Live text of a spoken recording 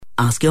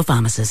Ask your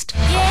pharmacist.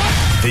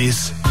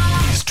 This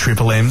is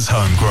Triple M's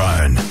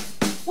Homegrown.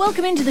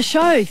 Welcome into the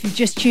show. If you've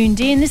just tuned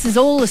in, this is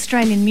all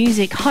Australian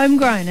music,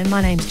 homegrown, and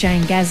my name's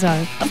Jane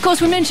Gazzo. Of course,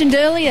 we mentioned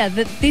earlier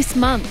that this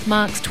month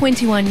marks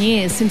 21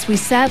 years since we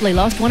sadly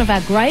lost one of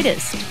our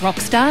greatest rock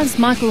stars,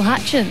 Michael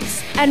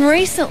Hutchence. And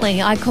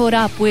recently I caught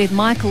up with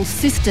Michael's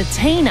sister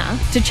Tina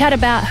to chat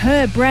about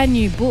her brand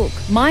new book,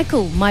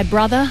 Michael, My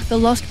Brother, the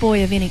Lost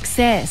Boy of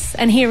INXS.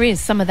 And here is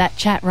some of that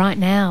chat right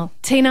now.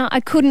 Tina, I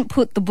couldn't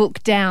put the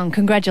book down.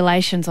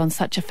 Congratulations on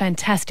such a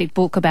fantastic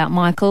book about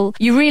Michael.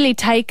 You really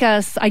take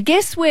us, I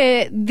guess,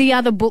 where the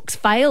other books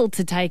failed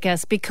to take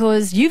us,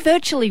 because you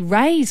virtually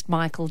raised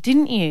Michael,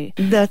 didn't you?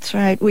 That's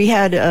right. We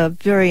had a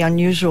very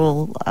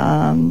unusual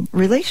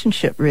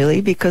relationship, really,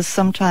 because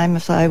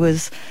sometimes I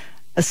was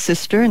a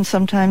sister and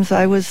sometimes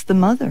I was the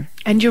mother.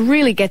 And you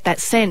really get that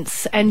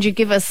sense, and you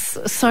give us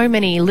so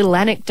many little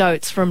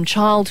anecdotes from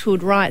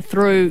childhood right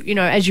through, you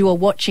know, as you were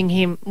watching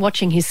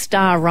his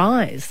star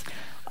rise.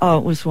 Oh,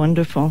 it was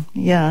wonderful.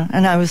 Yeah,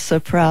 and I was so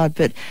proud.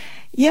 But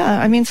yeah,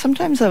 I mean,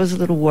 sometimes I was a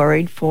little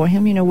worried for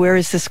him. You know, where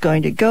is this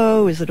going to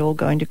go? Is it all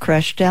going to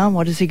crash down?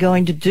 What is he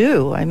going to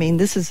do? I mean,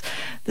 this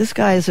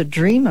guy is a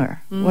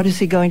dreamer. What is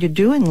he going to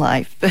do in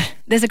life?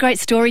 There's a great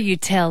story you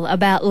tell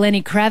about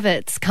Lenny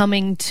Kravitz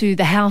coming to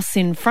the house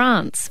in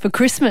France for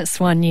Christmas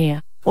one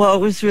year. Well,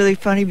 it was really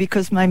funny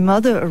because my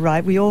mother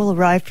arrived. We all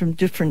arrived from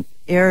different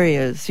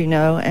areas, you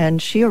know,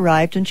 and she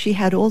arrived and she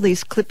had all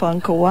these clip-on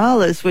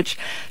koalas, which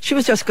she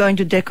was just going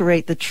to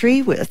decorate the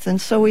tree with.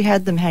 And so we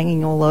had them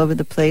hanging all over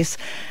the place.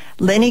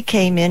 Lenny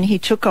came in. He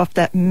took off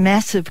that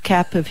massive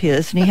cap of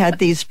his, and he had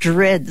these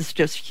dreads,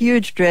 just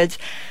huge dreads.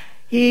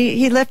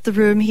 He left the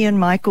room. He and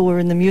Michael were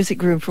in the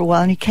music room for a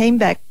while, and he came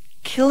back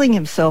killing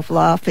himself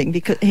laughing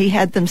because he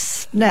had them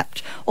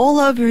snapped all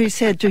over his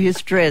head to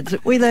his dreads.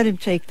 We let him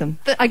take them.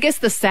 I guess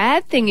the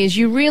sad thing is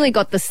you really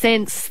got the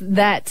sense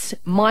that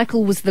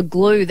Michael was the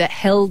glue that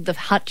held the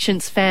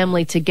Hutchence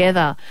family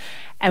together.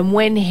 And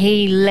when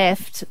he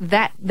left,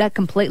 that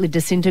completely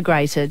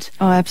disintegrated.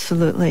 Oh,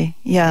 absolutely.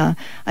 Yeah.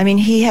 I mean,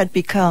 he had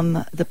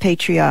become the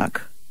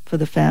patriarch for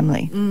the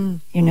family,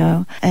 you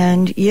know.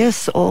 And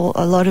yes, a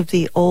lot of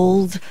the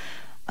old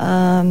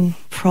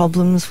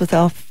problems with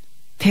our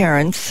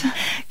parents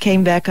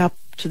came back up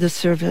to the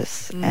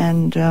surface.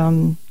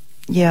 And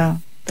yeah,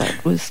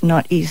 that was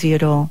not easy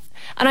at all.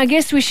 And I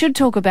guess we should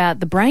talk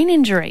about the brain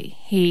injury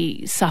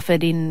he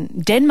suffered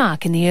in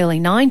Denmark in the early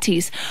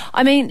 90s.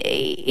 I mean,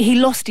 he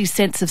lost his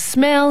sense of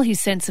smell, his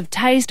sense of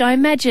taste. I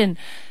imagine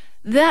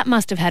that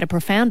must have had a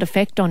profound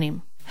effect on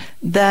him.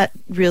 That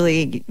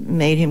really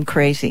made him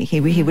crazy.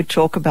 He would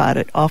talk about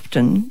it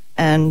often.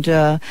 And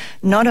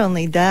not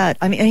only that,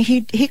 I mean,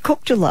 he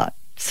cooked a lot.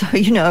 So,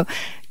 you know,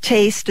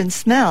 taste and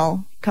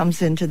smell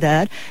comes into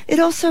that. It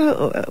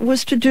also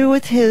was to do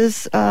with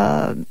his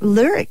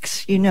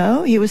lyrics, you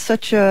know. He was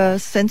such a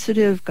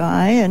sensitive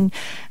guy,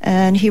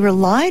 and he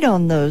relied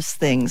on those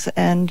things.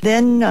 And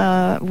then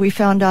we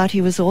found out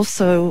he was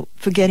also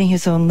forgetting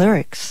his own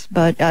lyrics.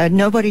 But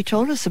nobody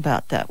told us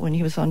about that when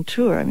he was on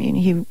tour. I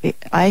mean,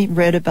 I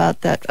read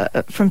about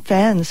that from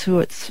fans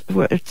who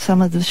were at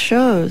some of the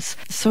shows.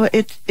 So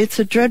it's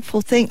a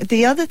dreadful thing.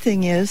 The other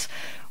thing is,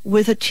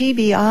 with a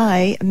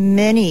TBI,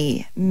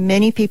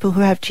 many people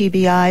who have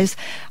TBIs,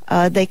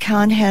 they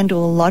can't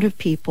handle a lot of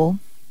people.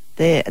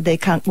 They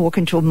can't walk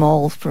into a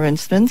mall, for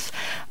instance.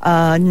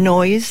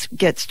 Noise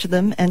gets to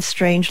them, and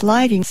strange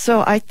lighting.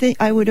 So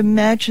I would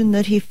imagine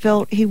that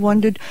he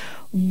wondered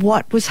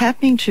what was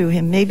happening to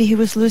him. Maybe he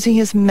was losing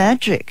his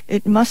magic.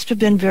 It must have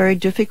been very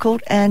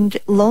difficult and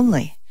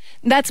lonely.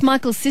 That's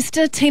Michael's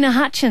sister, Tina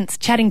Hutchence,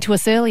 chatting to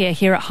us earlier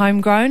here at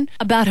Homegrown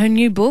about her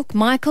new book,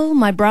 Michael,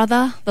 My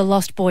Brother, the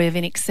Lost Boy of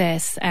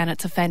INXS. And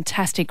it's a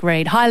fantastic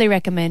read. Highly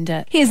recommend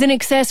it. Here's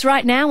INXS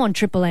right now on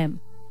Triple M.